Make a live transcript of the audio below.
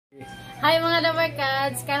Hi mga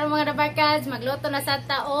Dabarkads! Karon mga Dabarkads, magluto na sa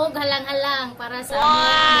taog halang-halang para sa among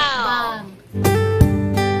mukbang.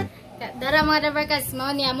 Dara mga Dabarkads,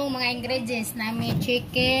 mao ni among mga ingredients. Nami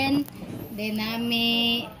chicken, then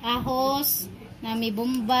nami ahos, nami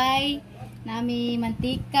bombay, nami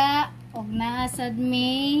mantika, og naasad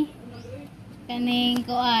mi kaning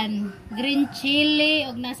kuan, green chili,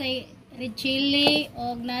 og nasa red chili,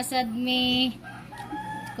 og nasad mi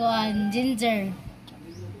kuan, ginger.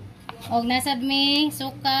 Og nasad mi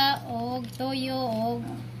suka og toyo og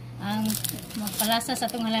ang magpalasa sa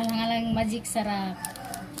itong halang-halang magic sarap.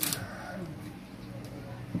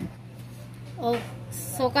 Og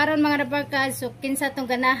so karon mga Dabarkads, so kinsa tong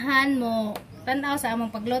ganahan mo tan-aw sa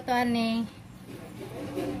among pagluto ani.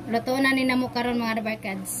 Luto na ni namo karon mga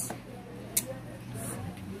Dabarkads.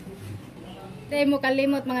 Tay mo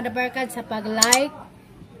kalimot mga Dabarkads sa pag-like,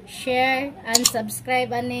 share and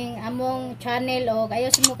subscribe aning among channel, o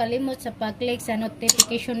ayaw mo kalimot sa pag-click sa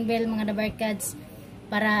notification bell mga Dabarkads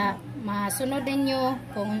para masunod ninyo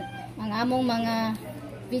kung ang among mga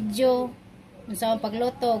video kung saan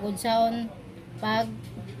pagluto, kung saan pag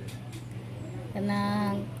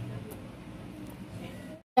kanang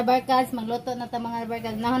Dabarkads. Magluto na ta mga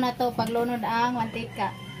Dabarkads. Nahon na to paglunod ang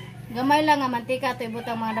mantika. Gamay lang ang mantika to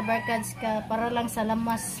ibutang mga Dabarkads ka para lang sa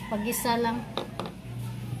lamas, pagisa lang.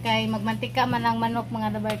 Kay magmantika man ang manok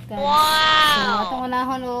mga Dabarkads. Wow! So atong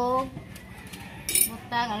unahon og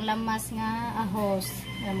butang ang lamas nga ahos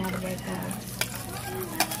nga mga Dabarkads.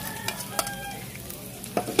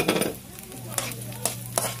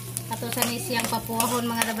 Ato sa ni siyang papuahon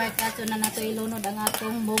mga Dabarkads, una nato ilunod ang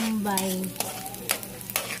atong bombay.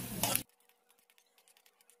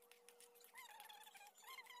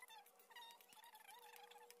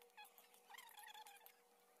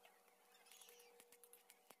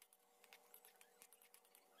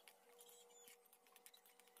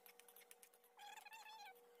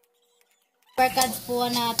 Dabarkads po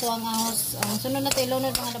na ito ang ahos. Ang sunod na ito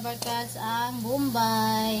ilunod mga Dabarkads ang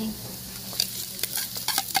bombay.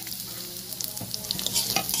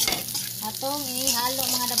 Atong ihalo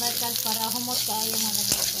mga Dabarkads para humot kayo mga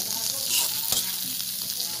Dabarkads.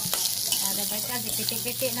 Dabarkads,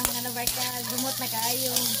 ipiti-piti na mga Dabarkads. Humot na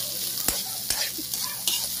kayo.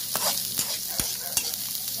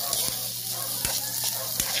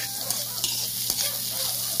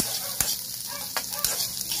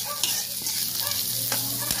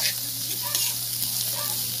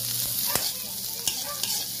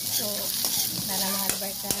 So, nara mga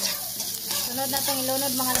Dabarkads. Sunod na itong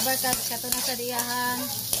ilunod mga Dabarkads. Kato na sa diyahang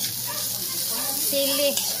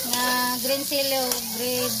sili. Nga green sili o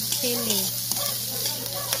red sili.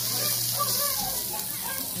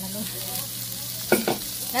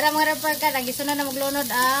 Nara mga Dabarkads. Ang gisunod na maglunod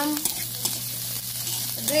ang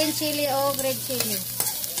green chili o red chili.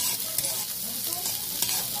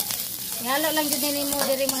 Ihalo lang dyan din mo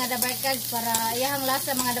diri mga Dabarkads para iyahang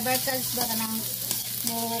lasa mga Dabarkads. Baka nang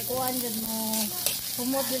mo kuan jud mo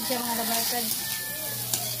humot jud siya mga Dabarkads.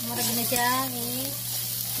 Mura gina siya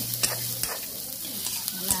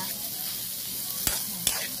wala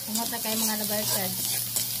humot na kayo mga Dabarkads.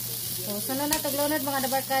 So sunod na taglunod mga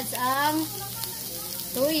Dabarkads ang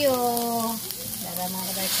tuyo. Dara mga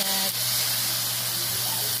Dabarkads.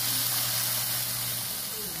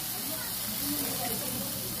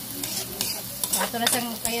 Ato na sang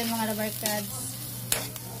kayo mga Dabarkads.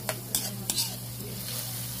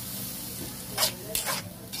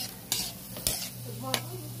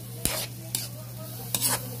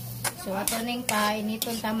 So ato ning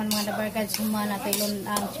painiton taman mga Dabarkads suma na taylon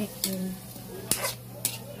ang chicken.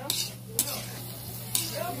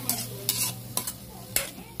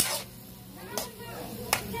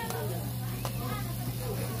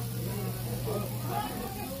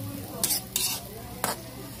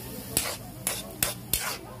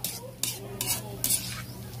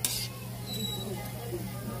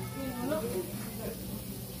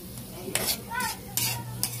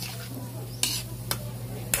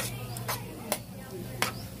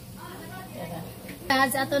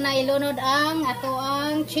 Ato na ilunod ang ato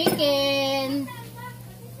ang chicken.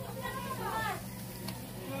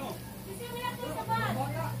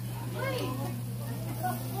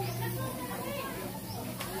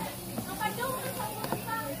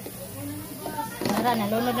 Tara,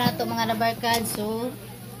 nalunod na ito mga Dabarkads. So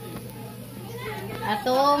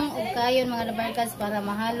atong ugkayon mga Dabarkads para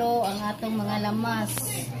mahalo ang atong mga lamas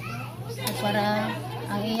at para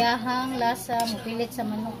ang iyahang lasa mapilit sa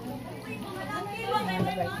manok mga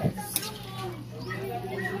Dabarkads.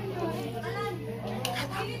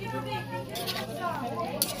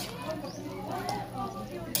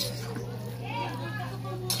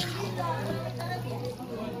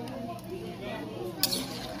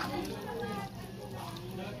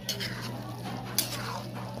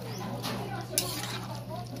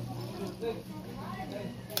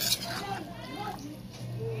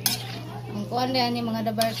 kuan na ni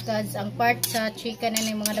mga Dabarkads, ang part sa chicken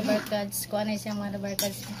ni mga Dabarkads, kuan na siya mga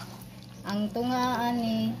Dabarkads. Ang tungaan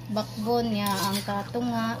ni backbone niya, ang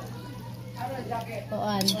katunga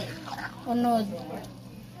kuan unod.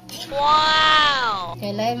 Wow!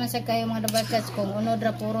 Kailangan man sa kayo mga Dabarkads kung unod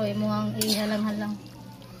ra puro imuhang ihalang-halang.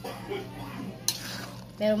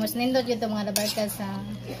 Pero mas nindot yun mga Dabarkads sa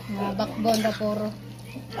mga backbone ra puro.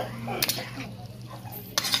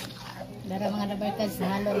 Dara mga Dabarkads,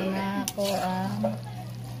 halo na ako ang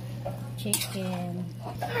chicken.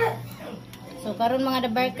 So karon mga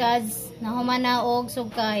Dabarkads, nahuman na og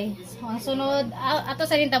sugkay. So, ang sunod, ato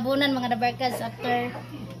sa rin tabunan mga Dabarkads after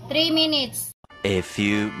 3 minutes. A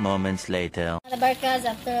few moments later. Mga Dabarkads,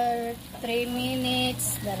 after 3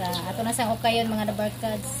 minutes, dara, ato na sang ukayon mga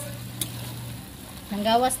Dabarkads.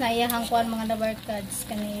 Nanggawas na iyahang kuan mga Dabarkads,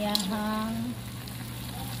 kaniyahang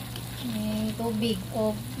tubig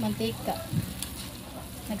o mantika.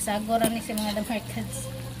 Nagsagora ni si mga Dabarkads.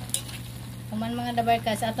 Kuman mga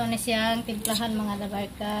Dabarkads, ato ni siyang timplahan mga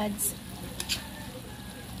Dabarkads.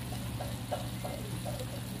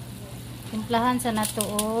 Timplahan sa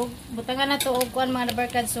natuog. Butangan natuog kuan mga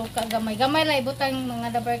Dabarkads, suka gamay. Gamay lang ibutang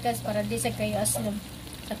mga Dabarkads para di sa kayo aslom.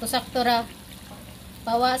 Sakto-sakto ra.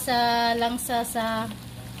 Pawa sa langsa sa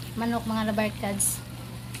manok mga Dabarkads.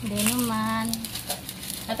 Hindi naman.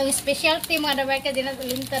 Atong specialty mga Dabarkads, din natin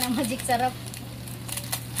ulinta ng magic sarap.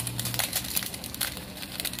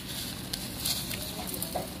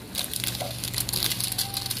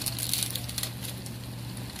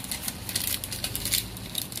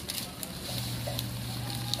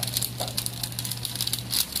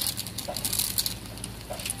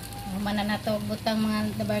 Humana na to butang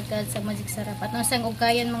mga Dabarkads sa magic sarap. At nasang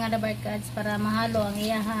ugayon mga Dabarkads para mahalo ang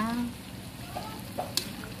iyahang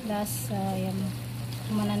lasa. Yan.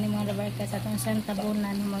 Humana ni mga Dabarkads at nasang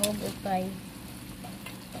tabunan mag-ugay.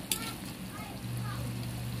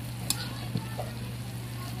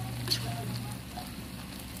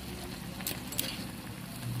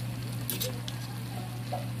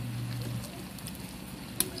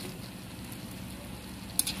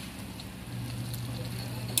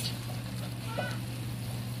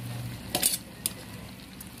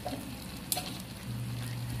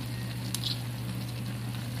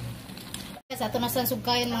 Ato na sa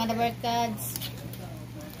sugkayon mga Dabarkads.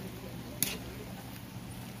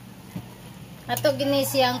 Ato gini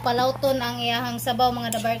siyang palauton ang iyahang sabaw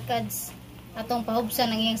mga Dabarkads. Atong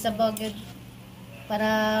pahubsan ang iyang sabaw gud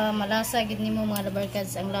para malasa gid nimo mga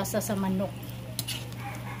Dabarkads ang lasa sa manok.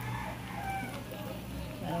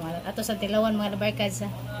 Ato sa tilawan mga Dabarkads.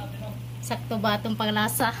 Sakto ba atong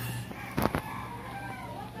panglasa?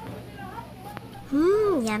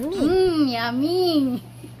 Yummy. Yummy.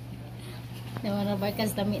 Mga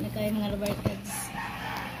Dabarkads, dami na kayo mga Dabarkads.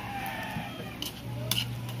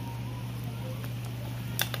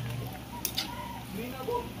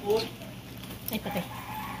 Ay, patay.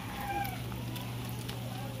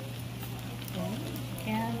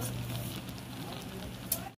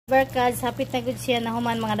 Dabarkads, hapit na good siya na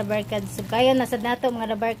human mga Dabarkads. So, kayo nasad nato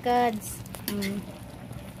mga Dabarkads.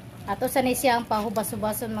 Ato sa ni siya ang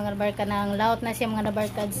pahubas-hubason mga Dabarkads. Nang laot na siya mga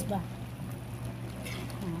Dabarkads ba.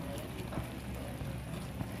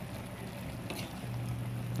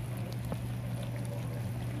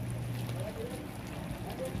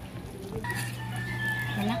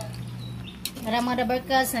 Para mga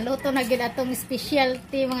Dabarkads, naluto na gid atong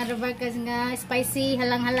specialty mga Dabarkads nga spicy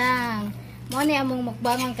halang-halang. Mao ni among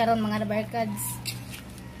mukbangon karon mga Dabarkads.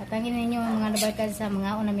 Patangin ninyo mga Dabarkads sa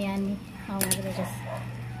mga unamiani. Mga Dabarkads.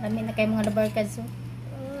 Lami na kayo mga Dabarkads.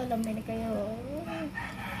 Lami na kayo.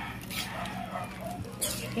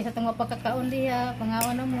 Kaysa itong mapagkakaon diha,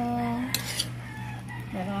 pangaon na mo.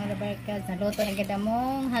 Pero mga Dabarkads, naluto na gid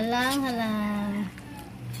among halang-halang.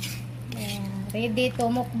 Ready to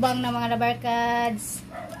mukbang na mga Dabarkads.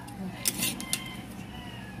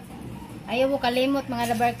 Ayaw mo kalimot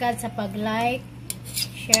mga Dabarkads sa pag-like,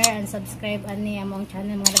 share, and subscribe ani among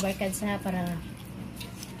channel mga Dabarkads ha, para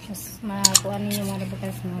mas makuha ninyo mga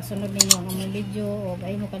Dabarkads, masunod ninyo ang among video. O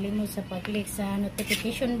ayaw mo kalimot sa pag-click sa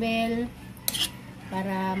notification bell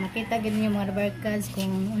para makita gid niyo mga Dabarkads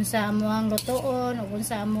kung unsa among lutoon o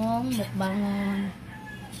unsa among mukbangon.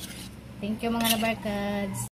 Thank you mga Dabarkads.